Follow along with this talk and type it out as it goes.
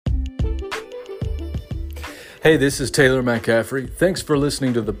Hey, this is Taylor McCaffrey. Thanks for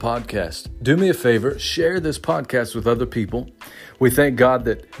listening to the podcast. Do me a favor, share this podcast with other people. We thank God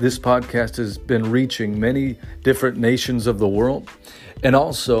that this podcast has been reaching many different nations of the world. And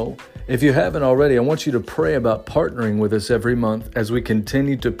also, if you haven't already, I want you to pray about partnering with us every month as we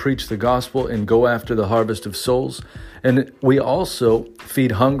continue to preach the gospel and go after the harvest of souls. And we also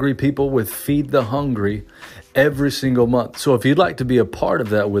feed hungry people with Feed the Hungry every single month. So if you'd like to be a part of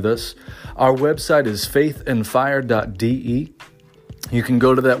that with us, our website is faithandfire.de. You can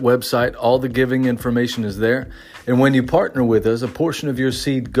go to that website. All the giving information is there. And when you partner with us, a portion of your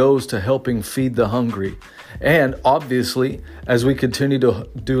seed goes to helping feed the hungry. And obviously, as we continue to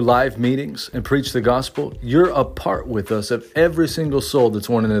do live meetings and preach the gospel, you're a part with us of every single soul that's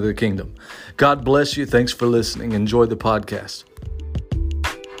won into the kingdom. God bless you. Thanks for listening. Enjoy the podcast.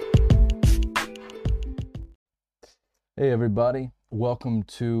 Hey, everybody. Welcome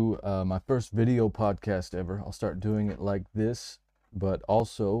to my first video podcast ever. I'll start doing it like this, but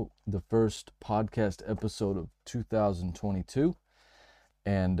also the first podcast episode of 2022.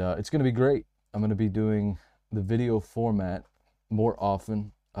 And it's going to be great. I'm going to be doing the video format more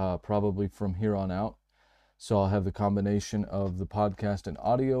often, probably from here on out. So I'll have the combination of the podcast and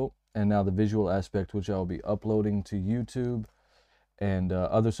audio, and now the visual aspect, which I'll be uploading to YouTube and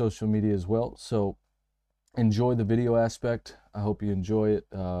other social media as well. So enjoy the video aspect. I hope you enjoy it.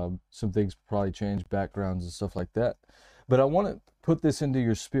 Some things probably change, backgrounds and stuff like that. But I want to put this into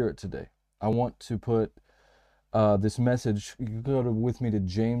your spirit today. I want to put this message. You can go with me to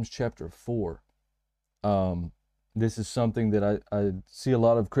James chapter 4. This is something that I see a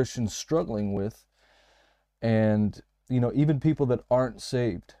lot of Christians struggling with. And, you know, even people that aren't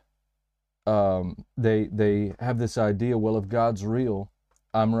saved, they have this idea, well, if God's real,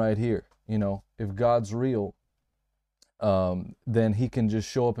 I'm right here. You know, if God's real, then he can just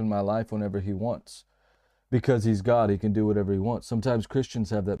show up in my life whenever he wants. Because he's God, he can do whatever he wants. Sometimes Christians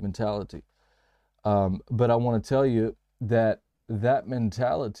have that mentality. But I want to tell you that that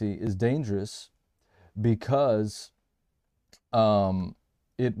mentality is dangerous because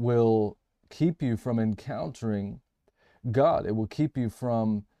it will keep you from encountering God. It will keep you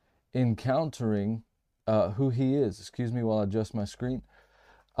from encountering who he is. Excuse me while I adjust my screen.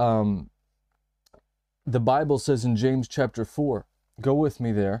 The Bible says in James chapter 4, go with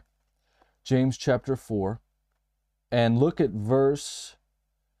me there, James chapter 4, and look at verse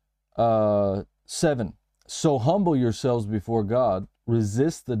 7. So humble yourselves before God,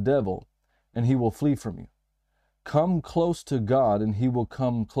 resist the devil, and he will flee from you. Come close to God, and he will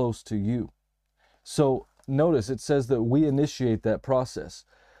come close to you. So notice it says that we initiate that process.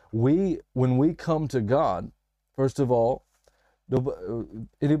 When we come to God, first of all,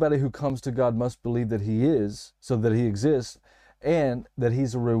 anybody who comes to God must believe that he is, so that he exists, and that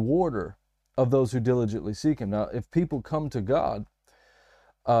he's a rewarder of those who diligently seek him. Now, if people come to God,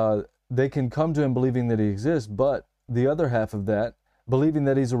 they can come to him believing that he exists, but the other half of that, believing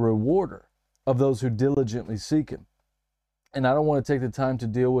that he's a rewarder of those who diligently seek him. And I don't want to take the time to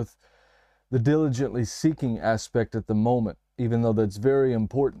deal with the diligently seeking aspect at the moment, even though that's very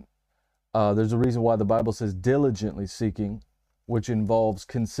important. There's a reason why the Bible says diligently seeking, which involves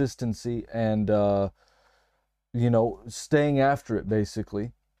consistency and, staying after it,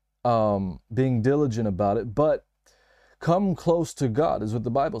 basically, being diligent about it. But come close to God is what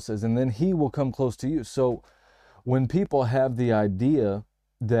the Bible says, and then he will come close to you. So when people have the idea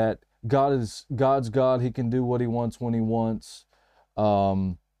that God's God, he can do what he wants when he wants,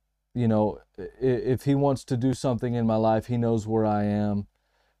 if he wants to do something in my life, he knows where I am.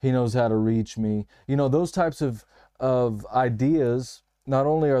 He knows how to reach me. You know, those types of ideas, not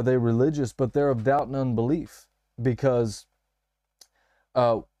only are they religious, but they're of doubt and unbelief. Because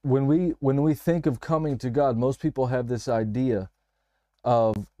when we think of coming to God, most people have this idea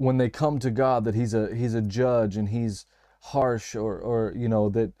of when they come to God that he's a judge and he's harsh, or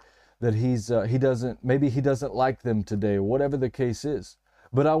that he doesn't like them today, or whatever the case is.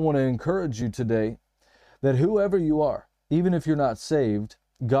 But I want to encourage you today that whoever you are, even if you're not saved,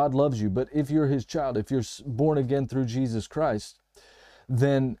 God loves you. But if you're his child, if you're born again through Jesus Christ,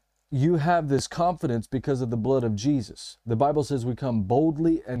 then you have this confidence because of the blood of Jesus. The Bible says we come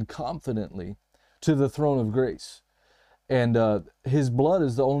boldly and confidently to the throne of grace. And his blood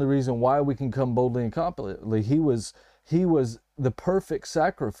is the only reason why we can come boldly and confidently. He was the perfect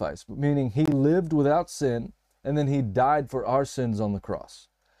sacrifice, meaning he lived without sin, and then he died for our sins on the cross.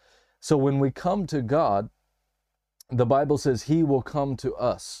 So when we come to God, the Bible says he will come to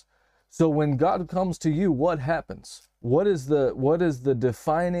us. So when God comes to you, what happens? What is the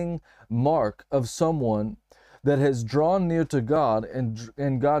defining mark of someone that has drawn near to God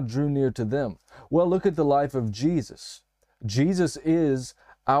and God drew near to them? Well, look at the life of Jesus. Jesus is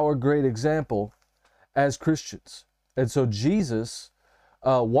our great example as Christians. And so Jesus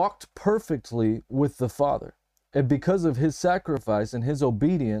walked perfectly with the Father. And because of his sacrifice and his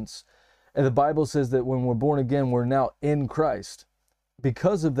obedience, and the Bible says that when we're born again, we're now in Christ.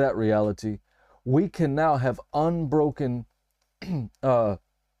 Because of that reality, we can now have unbroken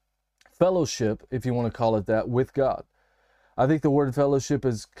fellowship, if you want to call it that, with God. I think the word fellowship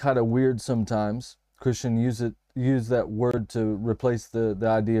is kind of weird sometimes. Christians use that word to replace the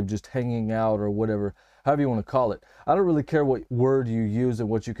idea of just hanging out or whatever, however you want to call it. I don't really care what word you use and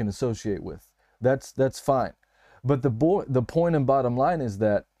what you can associate with. That's fine. But the point and bottom line is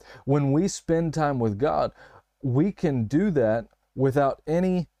that when we spend time with God, we can do that without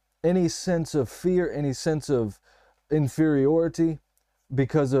any sense of fear, any sense of inferiority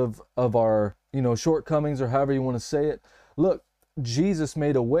because of our shortcomings, or however you want to say it. Look, Jesus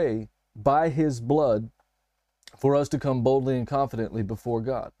made a way by his blood for us to come boldly and confidently before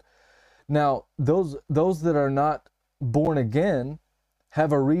God. Now, those that are not born again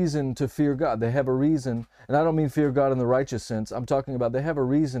have a reason to fear God. They have a reason, and I don't mean fear God in the righteous sense. I'm talking about they have a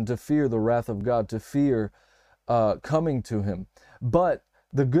reason to fear the wrath of God, to fear coming to him. But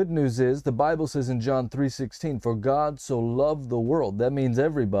the good news is, the Bible says in John 3:16, for God so loved the world, that means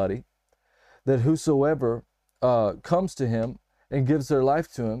everybody, that whosoever comes to him and gives their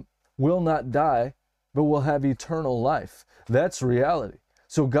life to him will not die, but will have eternal life. That's reality.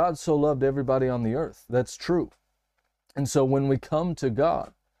 So God so loved everybody on the earth. That's true. And so when we come to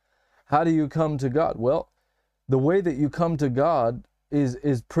God, how do you come to God? Well, the way that you come to God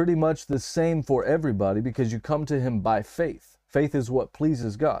is pretty much the same for everybody, because you come to him by faith. Faith is what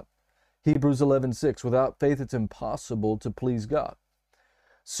pleases God. Hebrews 11:6, without faith it's impossible to please God.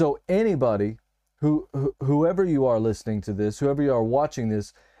 So anybody, whoever you are listening to this, whoever you are watching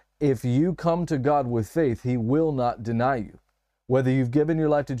this, if you come to God with faith, he will not deny you, whether you've given your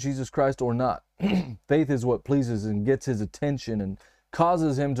life to Jesus Christ or not. Faith is what pleases and gets his attention and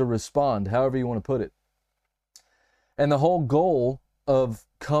causes him to respond, however you want to put it. And the whole goal of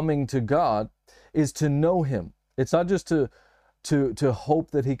coming to God is to know him. It's not just to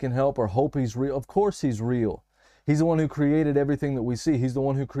hope that he can help or hope he's real. Of course he's real. He's the one who created everything that we see. He's the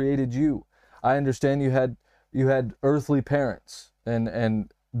one who created you. I understand you had earthly parents,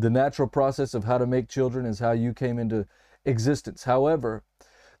 and the natural process of how to make children is how you came into existence. However,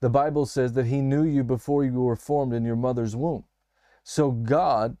 the Bible says that he knew you before you were formed in your mother's womb. So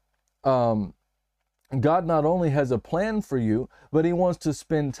God not only has a plan for you, but he wants to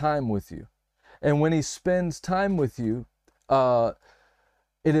spend time with you. And when he spends time with you, it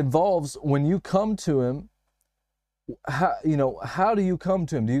involves, when you come to him, how do you come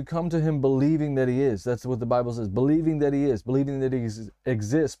to him? Do you come to him believing that he is? That's what the Bible says, believing that he is, believing that he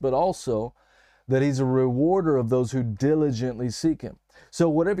exists, but also that he's a rewarder of those who diligently seek him. So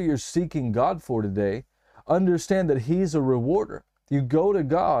whatever you're seeking God for today, understand that he's a rewarder. You go to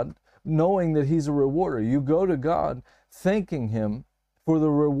God knowing that he's a rewarder. You go to God thanking him for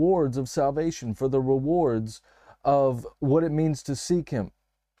the rewards of salvation, for the rewards of what it means to seek him.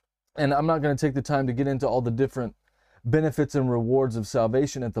 And I'm not going to take the time to get into all the different benefits and rewards of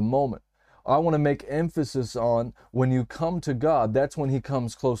salvation at the moment. I want to make emphasis on, when you come to God, that's when he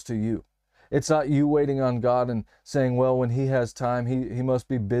comes close to you. It's not you waiting on God and saying, well, when he has time, he must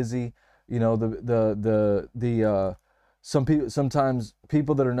be busy. Sometimes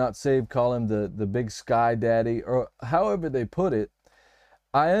people that are not saved call him the big sky daddy, or however they put it.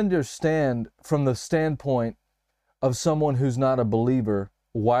 I understand from the standpoint of someone who's not a believer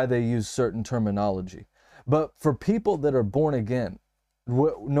why they use certain terminology. But for people that are born again,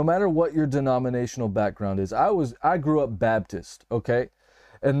 no matter what your denominational background is, I grew up Baptist, okay?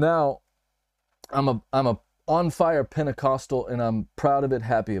 And now I'm a on fire Pentecostal, and I'm proud of it,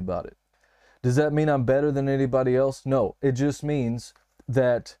 happy about it. Does that mean I'm better than anybody else? No, it just means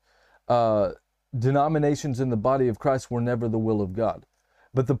that denominations in the body of Christ were never the will of God.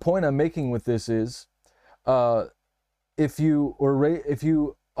 But the point I'm making with this is, if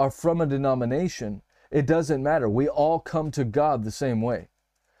you are from a denomination, it doesn't matter. We all come to God the same way.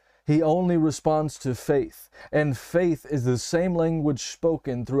 He only responds to faith. And faith is the same language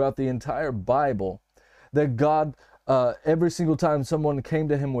spoken throughout the entire Bible, that God, every single time someone came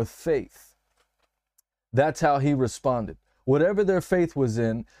to him with faith, that's how he responded. Whatever their faith was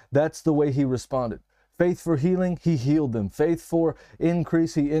in, that's the way he responded. Faith for healing, he healed them. Faith for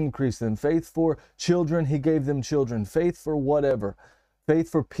increase, he increased them. Faith for children, he gave them children. Faith for whatever. Faith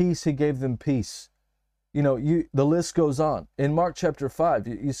for peace, he gave them peace. The list goes on. In Mark chapter 5,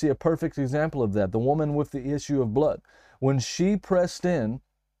 you see a perfect example of that. The woman with the issue of blood. When she pressed in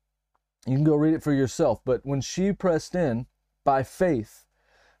You can go read it for yourself. But when she pressed in by faith,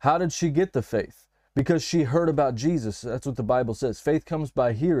 how did she get the faith? Because she heard about Jesus. That's what the Bible says. Faith comes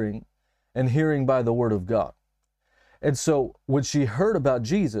by hearing, and hearing by the word of God. And so when she heard about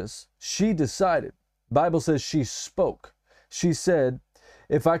Jesus, she decided. The Bible says she spoke. She said,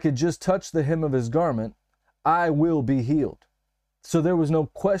 if I could just touch the hem of his garment, I will be healed. So there was no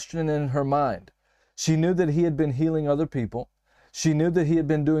question in her mind. She knew that he had been healing other people. She knew that he had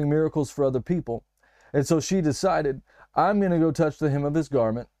been doing miracles for other people. And so she decided, I'm going to go touch the hem of his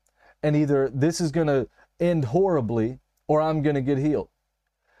garment, and either this is going to end horribly or I'm going to get healed.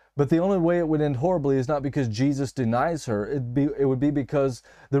 But the only way it would end horribly is not because Jesus denies her. It would be because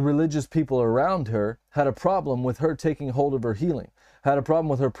the religious people around her had a problem with her taking hold of her healing, had a problem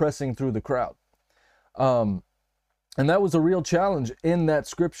with her pressing through the crowd. And that was a real challenge in that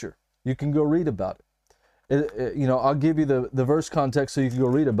scripture. You can go read about it. I'll give you the verse context so you can go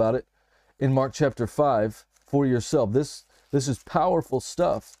read about it in Mark chapter 5 for yourself. This is powerful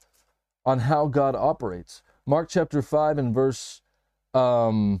stuff on how God operates. Mark chapter 5 and verse,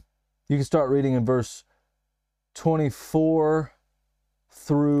 you can start reading in verse 24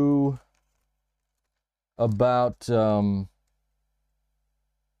 through about,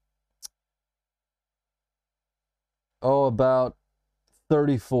 about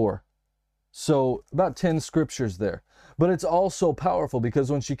 34. So about 10 scriptures there. But it's also powerful because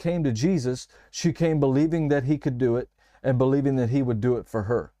when she came to Jesus, she came believing that he could do it and believing that he would do it for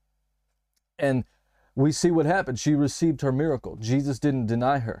her. And we see what happened. She received her miracle. Jesus didn't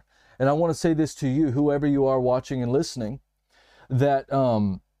deny her. And I want to say this to you, whoever you are watching and listening, that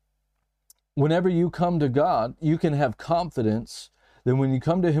whenever you come to God, you can have confidence that when you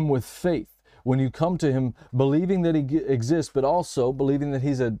come to him with faith, when you come to him believing that he exists, but also believing that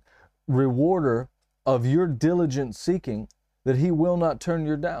he's a rewarder of your diligent seeking, that he will not turn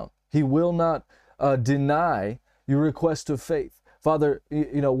you down. He will not deny your request of faith. Father,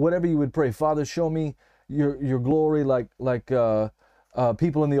 whatever you would pray, Father, show me your glory, like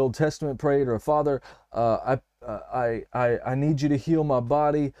people in the Old Testament prayed, or Father, I need you to heal my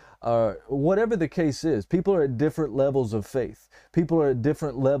body. Whatever the case is, people are at different levels of faith. People are at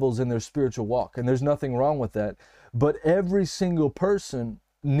different levels in their spiritual walk, and there's nothing wrong with that. But every single person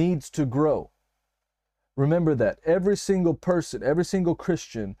needs to grow. Remember that. Every single person, every single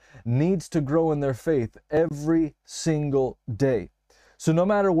Christian needs to grow in their faith every single day. So no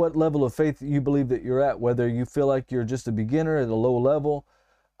matter what level of faith you believe that you're at, whether you feel like you're just a beginner at a low level,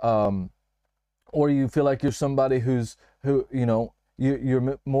 or you feel like you're somebody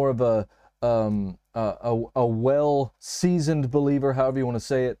you're more of a well-seasoned believer, however you want to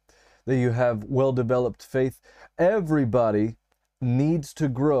say it, that you have well-developed faith. Everybody needs to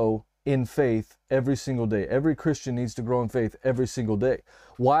grow in faith every single day. Every Christian needs to grow in faith every single day.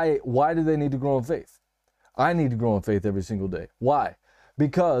 Why do they need to grow in faith? I need to grow in faith every single day. Why?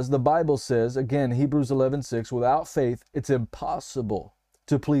 Because the Bible says, again, Hebrews 11:6, without faith, it's impossible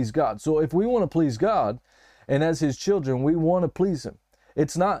to please God. So if we want to please God, and as his children, we want to please him.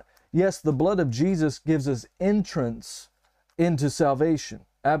 It's not, yes, the blood of Jesus gives us entrance into salvation.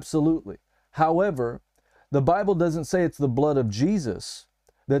 Absolutely. However, the Bible doesn't say it's the blood of Jesus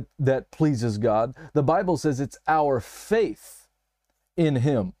that pleases God. The Bible says it's our faith in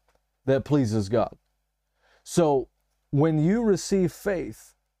him that pleases God. So when you receive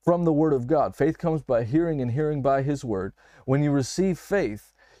faith from the word of God, faith comes by hearing and hearing by his word. When you receive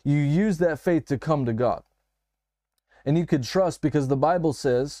faith, you use that faith to come to God. And you can trust, because the Bible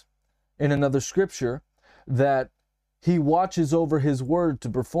says in another scripture that he watches over his word to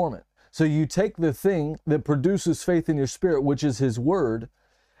perform it. So you take the thing that produces faith in your spirit, which is his word,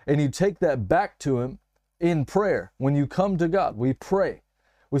 and you take that back to him in prayer. When you come to God, we pray.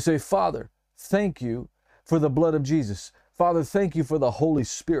 We say, Father, thank you for the blood of Jesus. Father, thank you for the Holy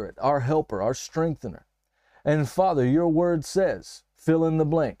Spirit, our helper, our strengthener. And Father, your word says, fill in the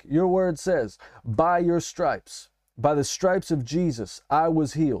blank. Your word says, by your stripes, by the stripes of Jesus, I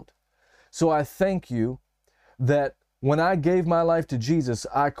was healed. So I thank you that when I gave my life to Jesus,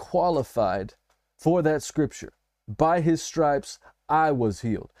 I qualified for that scripture. By his stripes, I was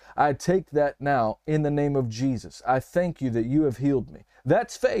healed. I take that now in the name of Jesus. I thank you that you have healed me.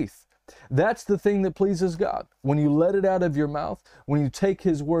 That's faith. That's the thing that pleases God. When you let it out of your mouth, when you take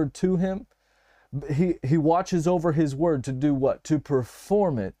his word to him, he watches over his word to do what? To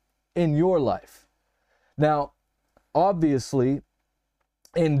perform it in your life. Now, obviously,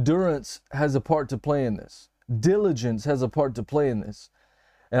 endurance has a part to play in this. Diligence has a part to play in this.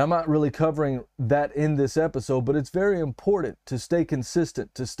 And I'm not really covering that in this episode, but it's very important to stay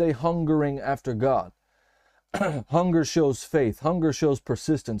consistent, to stay hungering after God. Hunger shows faith. Hunger shows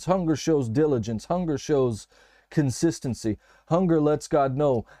persistence. Hunger shows diligence. Hunger shows consistency. Hunger lets God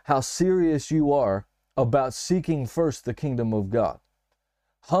know how serious you are about seeking first the kingdom of God.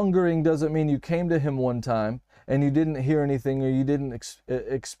 Hungering doesn't mean you came to him one time and you didn't hear anything, or you didn't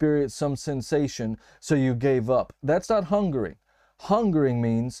experience some sensation, so you gave up. That's not hungering. Hungering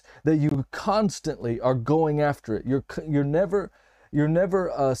means that you constantly are going after it. You're never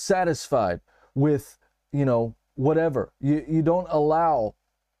satisfied with, whatever. You don't allow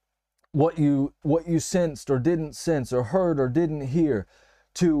what you sensed or didn't sense or heard or didn't hear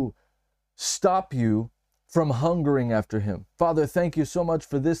to stop you from hungering after him. Father, thank you so much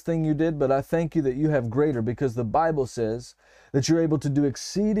for this thing you did, but I thank you that you have greater, because the Bible says that you're able to do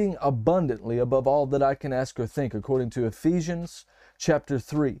exceeding abundantly above all that I can ask or think, according to Ephesians chapter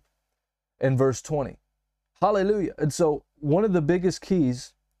 3 and verse 20. Hallelujah. And so one of the biggest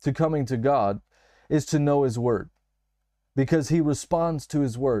keys to coming to God is to know his word, because he responds to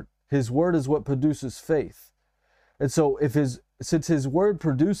his word. His word is what produces faith. And so since his word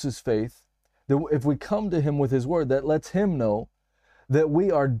produces faith, if we come to him with his word, that lets him know that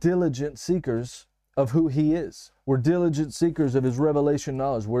we are diligent seekers of who he is. We're diligent seekers of his revelation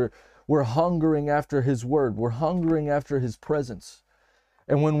knowledge. We're hungering after his word. We're hungering after his presence.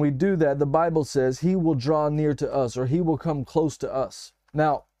 And when we do that, the Bible says he will draw near to us, or he will come close to us.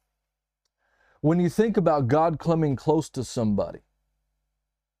 Now, when you think about God coming close to somebody,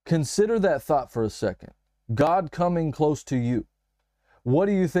 consider that thought for a second. God coming close to you. What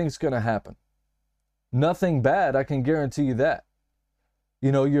do you think is going to happen? Nothing bad, I can guarantee you that.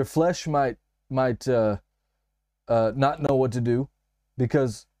 Your flesh might not know what to do,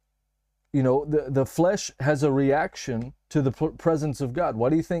 because the flesh has a reaction to the presence of God. Why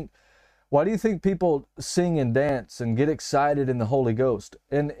do you think people sing and dance and get excited in the Holy Ghost?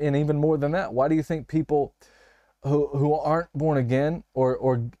 And even more than that, why do you think people who aren't born again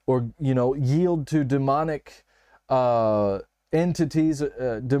or yield to demonic entities,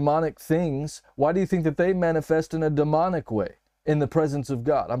 demonic things, why do you think that they manifest in a demonic way in the presence of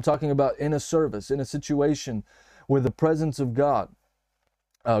God? I'm talking about in a service, in a situation where the presence of God,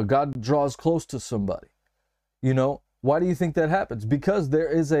 God draws close to somebody. Why do you think that happens? Because there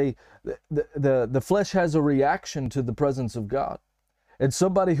is the flesh has a reaction to the presence of God. And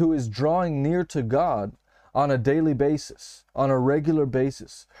somebody who is drawing near to God on a daily basis, on a regular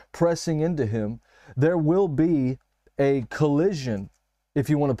basis, pressing into him, there will be a collision, if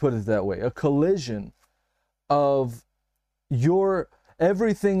you want to put it that way, a collision of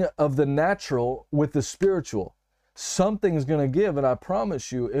everything of the natural with the spiritual. Something's going to give, and I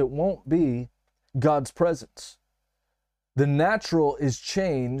promise you, it won't be God's presence. The natural is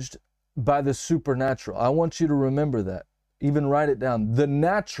changed by the supernatural. I want you to remember that. Even write it down. The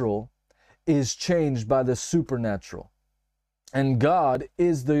natural is changed by the supernatural. And God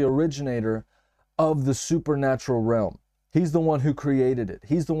is the originator of the supernatural realm. He's the one who created it.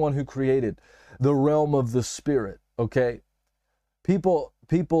 He's the one who created the realm of the spirit. Okay? People,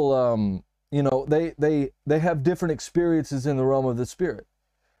 they have different experiences in the realm of the spirit.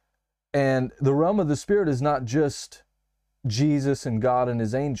 And the realm of the spirit is not just Jesus and God and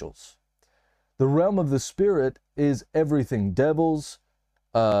his angels. The realm of the spirit is everything. Devils,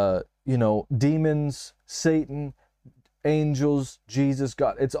 demons, Satan, angels, Jesus,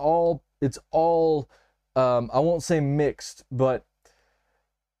 God. It's all I won't say mixed, but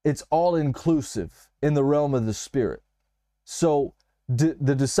it's all inclusive in the realm of the spirit. So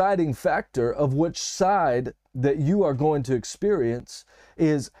the deciding factor of which side that you are going to experience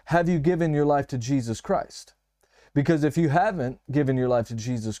is, have you given your life to Jesus Christ? Because if you haven't given your life to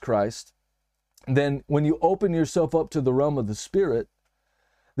Jesus Christ, then when you open yourself up to the realm of the spirit,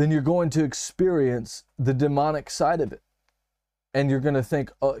 then you're going to experience the demonic side of it. And you're going to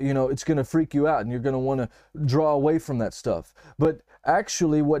think, it's going to freak you out, and you're going to want to draw away from that stuff. But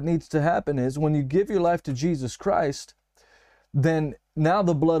actually what needs to happen is, when you give your life to Jesus Christ, then now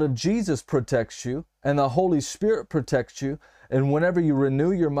the blood of Jesus protects you, and the Holy Spirit protects you. And whenever you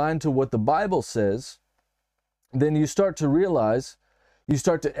renew your mind to what the Bible says, then you start to realize, you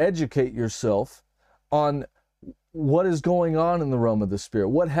start to educate yourself on what is going on in the realm of the spirit.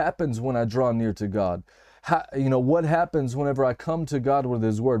 What happens when I draw near to God? What happens whenever I come to God with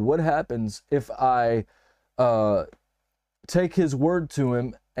his word? What happens if I take his word to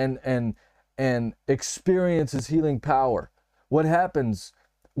him and experience his healing power? What happens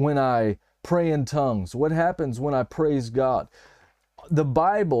when I pray in tongues? What happens when I praise God? The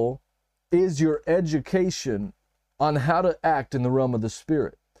Bible is your education on how to act in the realm of the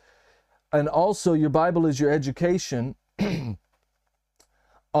spirit. And also your Bible is your education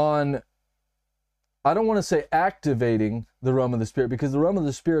on I don't want to say activating the realm of the Spirit, because the realm of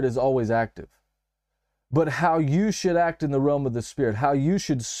the Spirit is always active. But how you should act in the realm of the Spirit, how you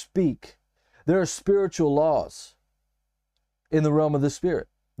should speak. There are spiritual laws in the realm of the Spirit.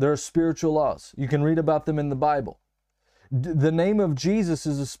 There are spiritual laws. You can read about them in the Bible. The name of Jesus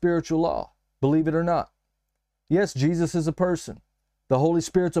is a spiritual law, believe it or not. Yes, Jesus is a person. The Holy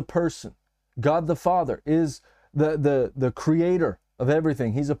Spirit's a person. God the Father is the creator of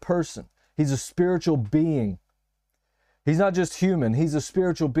everything. He's a person. He's a spiritual being. He's not just human. He's a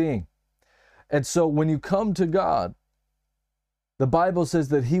spiritual being. And so when you come to God, the Bible says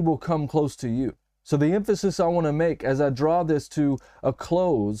that He will come close to you. So the emphasis I want to make as I draw this to a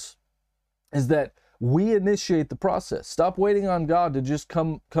close is that we initiate the process. Stop waiting on God to just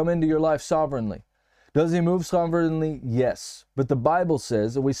come into your life sovereignly. Does He move sovereignly? Yes. But the Bible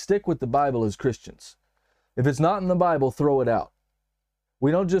says that we stick with the Bible as Christians. If it's not in the Bible, throw it out.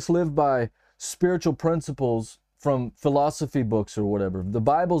 We don't just live by spiritual principles from philosophy books or whatever. The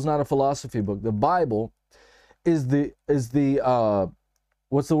Bible's not a philosophy book. The Bible is the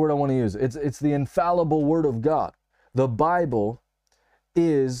what's the word I want to use? It's the infallible Word of God. The Bible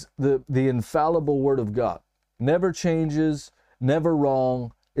is the infallible Word of God. Never changes, never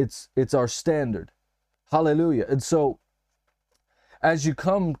wrong. It's our standard. Hallelujah. And so as you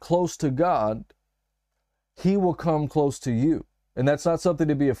come close to God, He will come close to you. And that's not something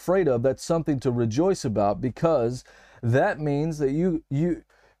to be afraid of. That's something to rejoice about, because that means that you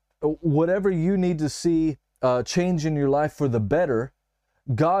whatever you need to see change in your life for the better,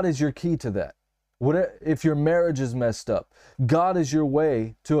 God is your key to that. If your marriage is messed up, God is your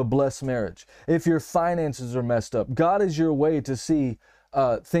way to a blessed marriage. If your finances are messed up, God is your way to see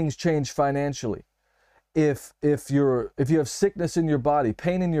things change financially. If you have sickness in your body,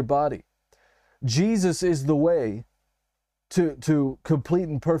 pain in your body, Jesus is the way to complete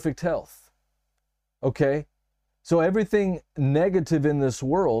and perfect health. Okay? So everything negative in this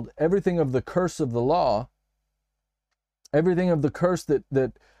world, everything of the curse of the law, everything of the curse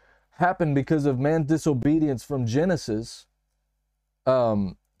that happened because of man's disobedience from Genesis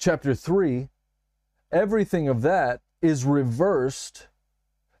chapter 3, everything of that is reversed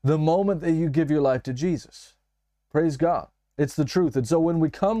the moment that you give your life to Jesus. Praise God. It's the truth. And so when we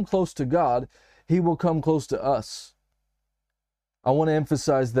come close to God, He will come close to us. I want to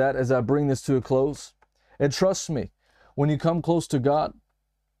emphasize that as I bring this to a close. And trust me, when you come close to God,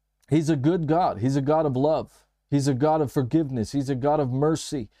 He's a good God. He's a God of love. He's a God of forgiveness. He's a God of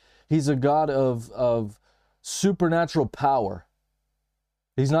mercy. He's a God of supernatural power.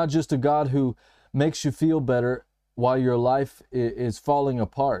 He's not just a God who makes you feel better while your life is falling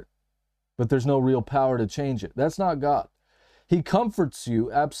apart, but there's no real power to change it. That's not God. He comforts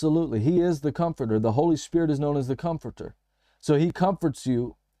you, absolutely. He is the comforter. The Holy Spirit is known as the comforter. So He comforts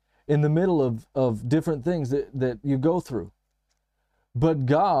you in the middle of different things that you go through. But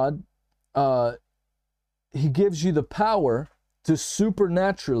God, He gives you the power to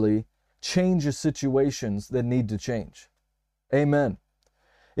supernaturally change the situations that need to change. Amen.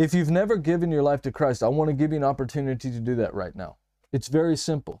 If you've never given your life to Christ, I want to give you an opportunity to do that right now. It's very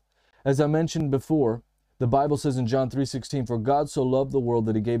simple. As I mentioned before, the Bible says in John 3:16, "For God so loved the world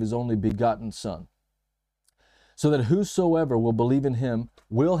that He gave His only begotten Son, so that whosoever will believe in Him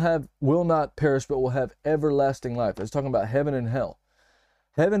will not perish, but will have everlasting life." It's talking about heaven and hell.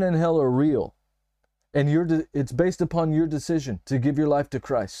 Heaven and hell are real. And it's based upon your decision to give your life to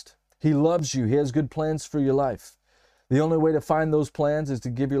Christ. He loves you. He has good plans for your life. The only way to find those plans is to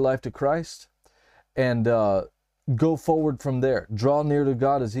give your life to Christ and go forward from there. Draw near to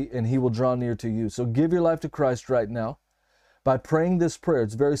God and He will draw near to you. So give your life to Christ right now by praying this prayer.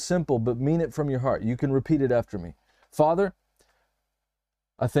 It's very simple, but mean it from your heart. You can repeat it after me. Father,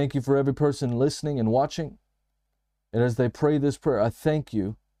 I thank You for every person listening and watching. And as they pray this prayer, I thank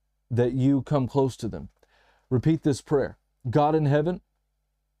You that You come close to them. Repeat this prayer. God in heaven,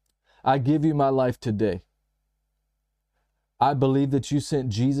 I give You my life today. I believe that You sent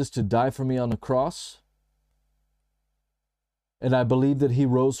Jesus to die for me on the cross. And I believe that He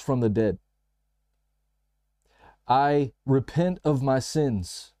rose from the dead. I repent of my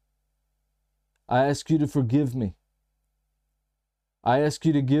sins. I ask You to forgive me. I ask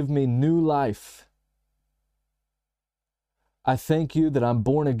You to give me new life. I thank You that I'm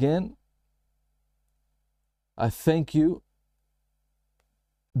born again. I thank You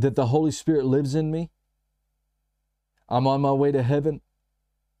that the Holy Spirit lives in me. I'm on my way to heaven,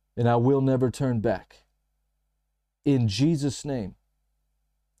 and I will never turn back. In Jesus' name,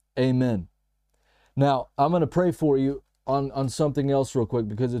 amen. Now, I'm going to pray for you on something else real quick,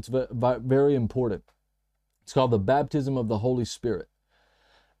 because it's very important. It's called the baptism of the Holy Spirit.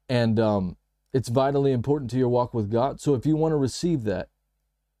 And It's vitally important to your walk with God. So if you want to receive that,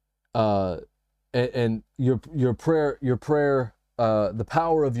 and your prayer, the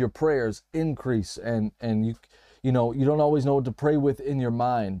power of your prayers increase, and you know, you don't always know what to pray with in your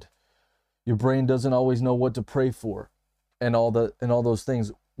mind. Your brain doesn't always know what to pray for, and all those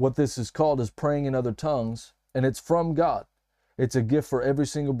things. What this is called is praying in other tongues, and it's from God. It's a gift for every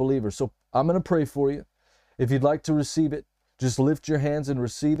single believer. So I'm going to pray for you. If you'd like to receive it, just lift your hands and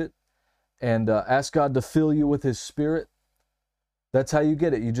receive it, and ask God to fill you with His Spirit. That's how you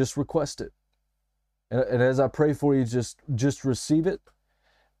get it. You just request it. And as I pray for you, just receive it,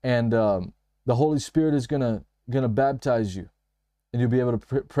 and the Holy Spirit is gonna baptize you, and you'll be able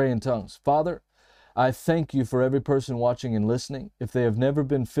to pray in tongues. Father, I thank you for every person watching and listening. If they have never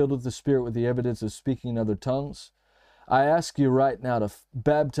been filled with the Spirit with the evidence of speaking in other tongues, I ask you right now to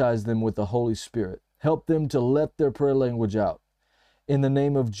baptize them with the Holy Spirit. Help them to let their prayer language out. In the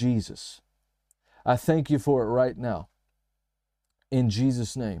name of Jesus, I thank you for it right now. In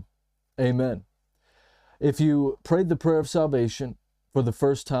Jesus' name, amen. If you prayed the prayer of salvation for the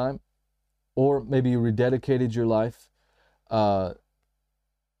first time, or maybe you rededicated your life,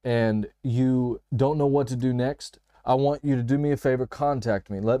 and you don't know what to do next, I want you to do me a favor,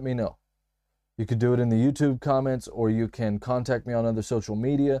 contact me, let me know. You could do it in the YouTube comments, or you can contact me on other social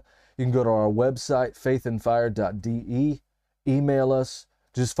media. You can go to our website, faithandfire.de, email us.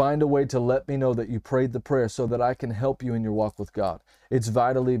 Just find a way to let me know that you prayed the prayer so that I can help you in your walk with God. It's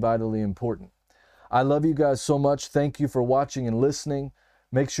vitally, vitally important. I love you guys so much. Thank you for watching and listening.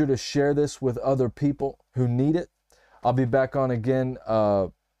 Make sure to share this with other people who need it. I'll be back on again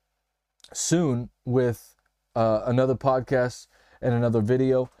soon with another podcast and another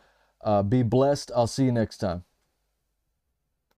video. Be blessed. I'll see you next time.